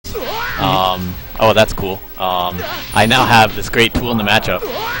Oh, that's cool. I now have this great tool in the matchup.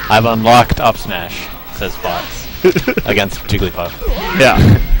 I've unlocked up smash, says Fox, against Jigglypuff. Yeah.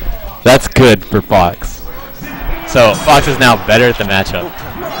 That's good for Fox. So Fox is now better at the matchup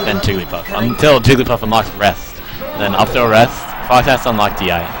than Jigglypuff until Jigglypuff unlocks rest. Then up throw rest, Fox has to unlock DI.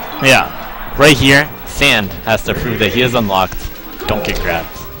 Yeah. Right here, Sand has to prove that he is unlocked. Don't get grabbed.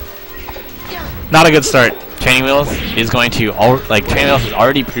 Not a good start. Training Wheels is going to, Training Wheels has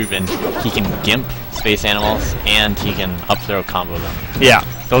already proven he can gimp space animals and he can up throw combo them. Yeah.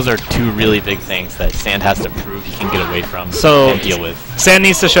 Those are two really big things that Sand has to prove he can get away from and deal with. Sand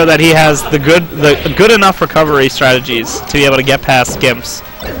needs to show that he has the good enough recovery strategies to be able to get past gimps.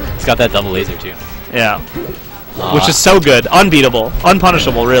 He's got that double laser too. Yeah. Which is so good. Unbeatable.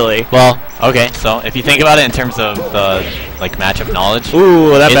 Unpunishable, really. Well, okay, so if you think about it in terms of the matchup knowledge, ooh,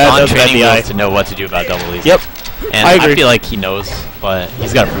 that it's bad on Training DI. Wheels to know what to do about double laser. Yep. And I agree. feel like he knows, but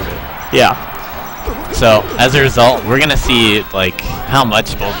he's got to prove it. Yeah. So, as a result, we're going to see how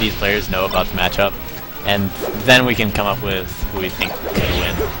much both these players know about the matchup, and then we can come up with who we think could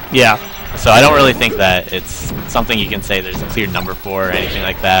win. Yeah. So I don't really think that it's something you can say there's a clear number for or anything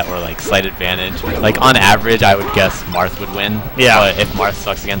like that, or slight advantage. On average, I would guess Marth would win. Yeah. But if Marth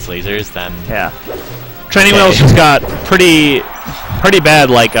sucks against lasers, then yeah. Training Wheels just got pretty bad.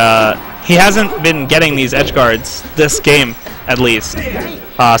 He hasn't been getting these edge guards this game, at least.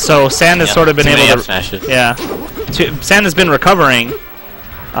 So Sand has sort of been able to. Smashes. Yeah. Sand has been recovering,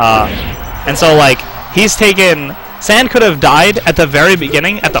 and so he's taken. Sand could have died at the very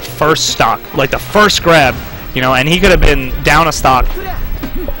beginning at the first stock, the first grab, and he could have been down a stock.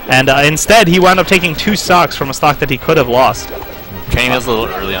 And instead, he wound up taking 2 stocks from a stock that he could have lost. Training Wheels a little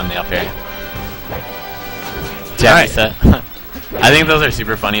early on the up air. Jab reset. I think those are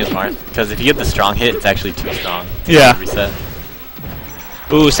super funny as Marth, because if you get the strong hit, it's actually too strong. Yeah. Reset.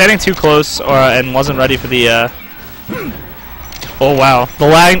 Ooh, standing too close and wasn't ready for the... Oh wow,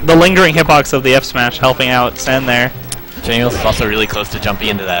 the lingering hitbox of the F smash helping out Sand there. Training Wheels is also really close to jumping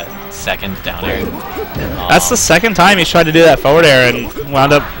into that second down air. That's the second time he's tried to do that forward air and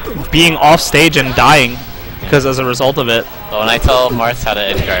wound up being off stage and dying because as a result of it. Well, when I tell Marth how to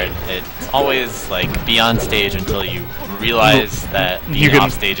edge guard, it's always be on stage until you realize that being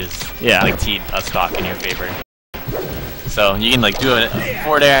off stage is teed a stock in your favor. So you can do a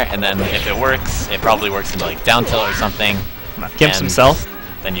forward air, and then if it works, it probably works into down tilt or something. Gimps himself.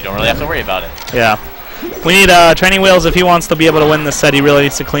 Then you don't really have to worry about it. Yeah. We need Training Wheels if he wants to be able to win this set. He really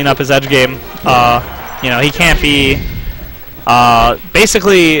needs to clean up his edge game. He can't be.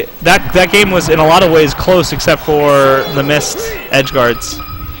 Basically, that game was in a lot of ways close, except for the missed edge guards.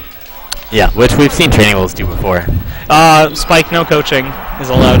 Yeah, which we've seen Training Wheels do before. Spike, no coaching is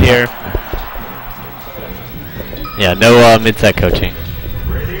allowed here. Yeah, no mid-set coaching.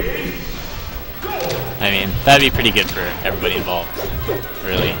 I mean, that'd be pretty good for everybody involved,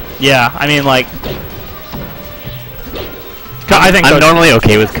 really. Yeah, I mean, I'm normally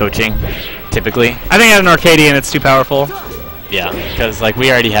okay with coaching, typically. I think at an Arcadian it's too powerful. Yeah, because we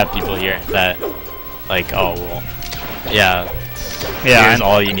already have people here that, oh well, yeah, here's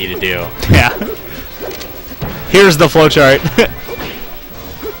all you need to do. Yeah. Here's the flowchart.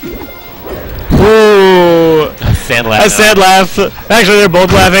 Ooh. Sand laugh. A sad laugh. Actually, they're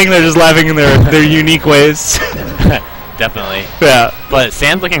both laughing. They're just laughing in their unique ways. Definitely. Yeah. But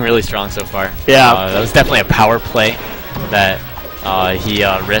Sand's looking really strong so far. Yeah. That was definitely a power play that he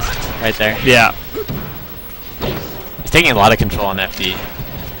risked right there. Yeah. He's taking a lot of control on FD.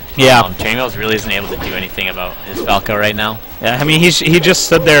 Yeah. Training Wheels really isn't able to do anything about his Falco right now. Yeah, I mean, he just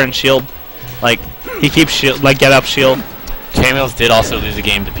stood there and shield. He keeps shield, get up shield. Training Wheels did also lose a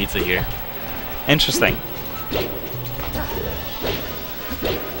game to Pizza here. Interesting.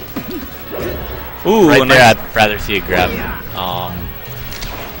 Ooh, right there, I'd rather see a grab.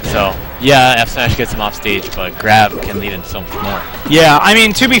 So, yeah, F smash gets him off stage, but grab can lead into so much more. Yeah, I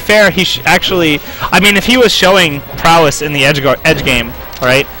mean, to be fair, he actually... I mean, if he was showing prowess in the edge game,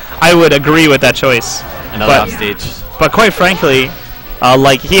 right, I would agree with that choice. Another off stage. But quite frankly,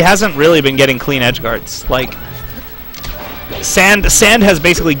 he hasn't really been getting clean edge guards. Sand has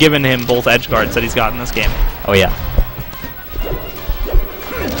basically given him both edge guards that he's got in this game. Oh, yeah.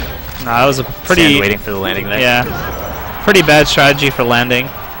 Nah, that was a pretty... Sand waiting for the landing there. Yeah. Pretty bad strategy for landing,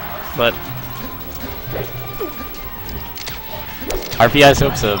 but... RPI's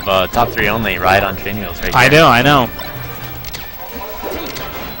hopes of top 3 only ride on Training Wheels right here. I know.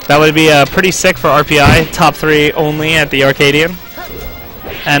 That would be pretty sick for RPI, top 3 only at the Arcadian.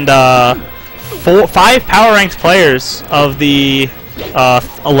 And 5 power ranked players of the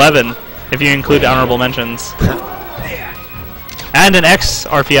 11, if you include honorable mentions. And an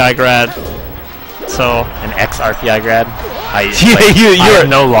ex-RPI grad. So an ex-RPI grad? You're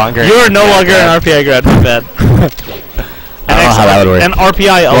no longer. You're no longer an RPI grad. Bad. I don't know how that would work. An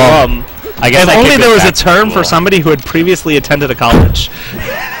RPI alum. I guess if only there was a term for somebody who had previously attended a college.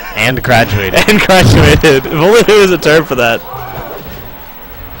 And graduated. If only there was a term for that.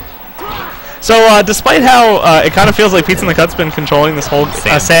 So, despite how it kind of feels like Pizza in the Cut's been controlling this whole...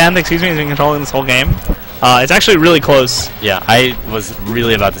 Sand, excuse me, has been controlling this whole game. It's actually really close. Yeah, I was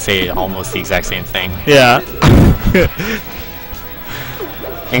really about to say almost the exact same thing. Yeah.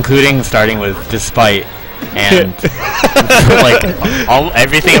 Including starting with despite and like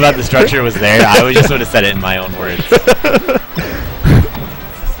everything about the structure was there. I would just would have said it in my own words.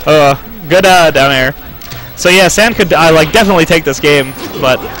 Good down air. So yeah, Sand could definitely take this game,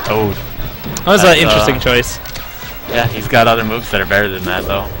 but that was an interesting choice. Yeah, he's got other moves that are better than that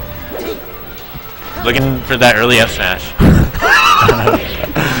though. Looking for that early F smash.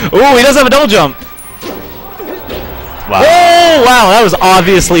 Ooh, he does have a double jump. Wow. Oh, wow, that was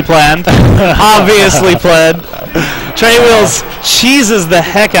obviously planned. Obviously planned. Training Wheels cheeses the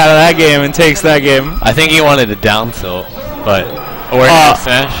heck out of that game and takes that game. I think he wanted a down tilt, but... Or an up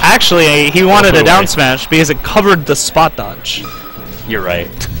smash. Actually, he wanted a down smash because it covered the spot dodge. You're right.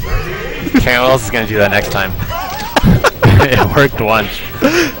 Training Wheels is going to do that next time. It worked once.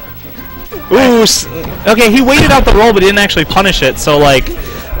 Ooh, okay, he waited out the roll but didn't actually punish it, so like...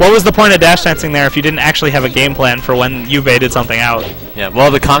 What was the point of dash dancing there if you didn't actually have a game plan for when you baited something out? Yeah,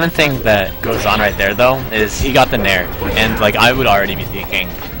 well, the common thing that goes on right there, though, is he got the nair. And, like, I would already be thinking,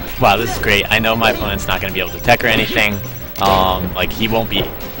 wow, this is great. I know my opponent's not going to be able to tech or anything. Like, he won't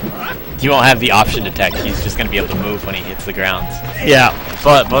have the option to tech. He's just going to be able to move when he hits the ground. Yeah.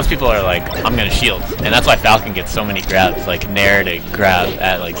 But most people are like, I'm going to shield. And that's why Falcon gets so many grabs, like, nair to grab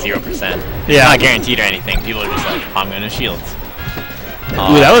at, like, 0%. Yeah. It's not guaranteed or anything. People are just like, I'm going to shield.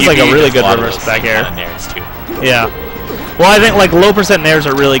 Ooh, that was like a really good reverse back air. Yeah. Well, I think like low percent nairs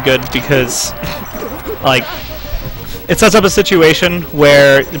are really good because like it sets up a situation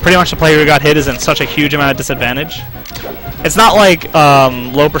where pretty much the player who got hit is in such a huge amount of disadvantage. It's not like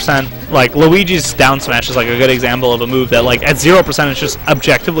low percent, like Luigi's down smash is like a good example of a move that like at 0% is just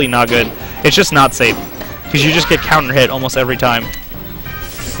objectively not good. It's just not safe because you just get counter hit almost every time.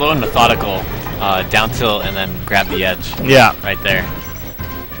 Slow and methodical, down tilt and then grab the edge. Yeah. Right there.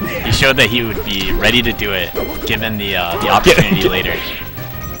 He showed that he would be ready to do it, given the opportunity later.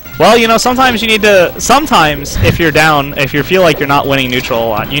 Well, you know, sometimes you need to... Sometimes, if you're down, if you feel like you're not winning neutral a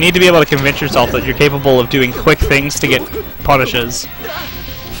lot, you need to be able to convince yourself that you're capable of doing quick things to get punishes.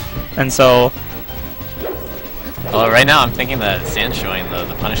 And so... Well, right now I'm thinking that Sand's showing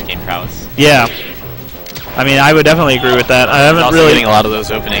the punish game prowess. Yeah. I mean, I would definitely agree with that. I haven't also really... getting a lot of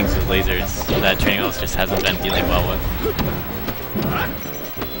those openings with lasers that Training Wheels just hasn't been dealing well with.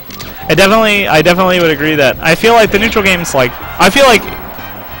 I definitely would agree that I feel like the neutral games, like, I feel like,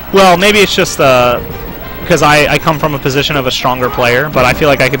 well, maybe it's just because I come from a position of a stronger player, but I feel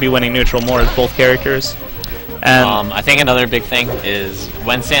like I could be winning neutral more as both characters. And I think another big thing is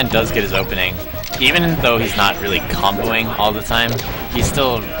when Sand does get his opening, even though he's not really comboing all the time, he's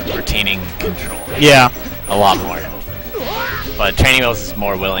still retaining control. Yeah. A lot more. But Training Wheels is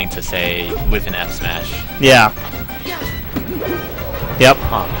more willing to say with an F smash. Yeah. Yep.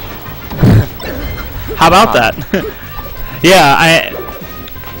 How about that? Yeah,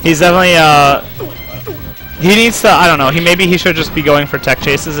 he's definitely, he needs to, I don't know, maybe he should just be going for tech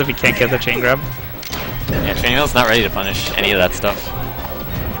chases if he can't get the chain grab. Yeah, Training Wheels not ready to punish any of that stuff.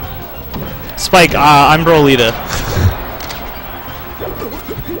 Spike, I'm Brolita.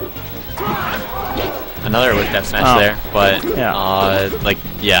 Another with F smash there, but, yeah. like,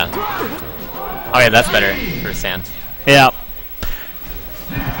 yeah. Okay, that's better for Sand. Yeah.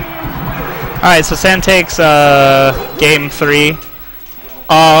 Alright, so Sand takes game 3.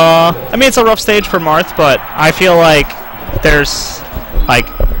 I mean, it's a rough stage for Marth, but I feel like there's, like,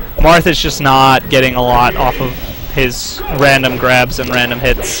 Marth is just not getting a lot off of his random grabs and random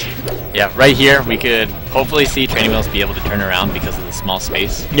hits. Yeah, right here we could hopefully see Training Wheels be able to turn around because of the small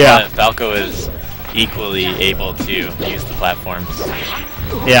space. Yeah. But Falco is equally able to use the platforms.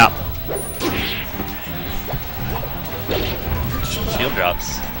 Yeah. Shield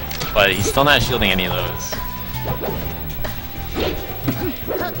drops. But he's still not shielding any of those.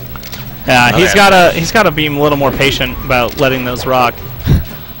 Yeah, he's gotta be a little more patient about letting those rock.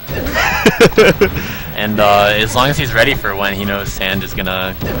 And as long as he's ready for when he knows Sand is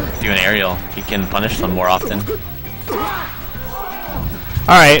gonna do an aerial, he can punish them more often.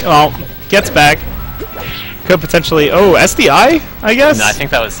 Alright, well, gets back. Could potentially... Oh, SDI, I guess? No, I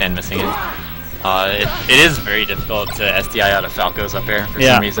think that was Sand missing it. It is very difficult to SDI out of Falcos up air for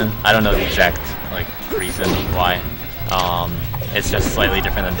some reason. I don't know the exact like reason why. It's just slightly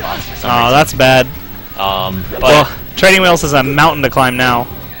different than bots for some reason. Oh, that's bad. But well, Training Wheels is a mountain to climb now.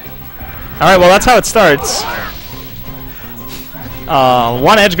 Alright, well that's how it starts.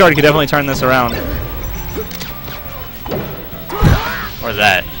 One edge guard could definitely turn this around. Or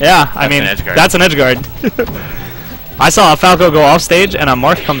that. Yeah, I mean, that's an edge guard. I saw a Falco go off stage and a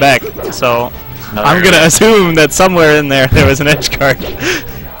Marth come back, so I'm going to assume that somewhere in there was an edge guard.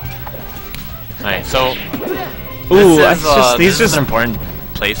 Alright, so ooh, this is an important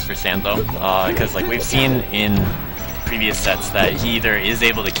place for Sand though, because like we've seen in previous sets that he either is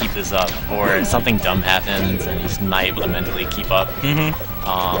able to keep this up or something dumb happens and he's not able to mentally keep up.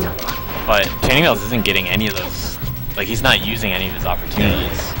 But Training Wheels isn't getting any of those. Like, he's not using any of his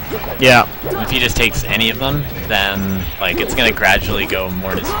opportunities. Yeah. If he just takes any of them, then, like, it's going to gradually go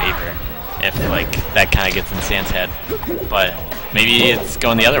more in his favor if, like, that kind of gets in Sand's head. But maybe it's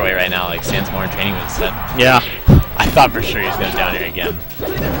going the other way right now, like, Sand's more in Training Wheels' head. Yeah. I thought for sure he was going to down here again.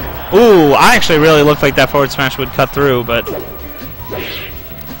 Ooh, I actually really looked like that forward smash would cut through, but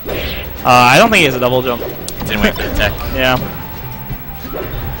I don't think he has a double jump. Didn't wait for the tech. Yeah.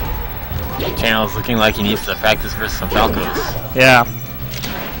 Channel's looking like he needs to practice versus some Falcos. Yeah.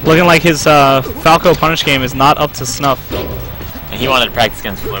 Looking like his Falco punish game is not up to snuff. And he wanted to practice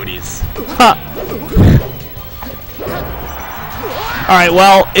against floaties. Alright,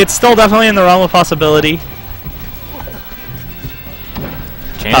 well, it's still definitely in the realm of possibility.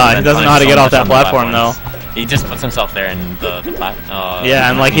 He doesn't know how to get off that platform, though. He just puts himself there in the platform. Yeah,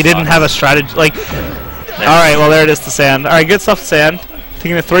 and like he didn't have a strategy. Like, alright, well, there it is to Sand. Alright, good stuff, Sand.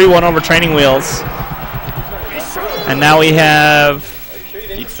 Taking a 3-1 over Training Wheels. And now we have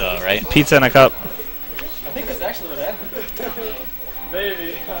pizza, right? Pizza in a cup.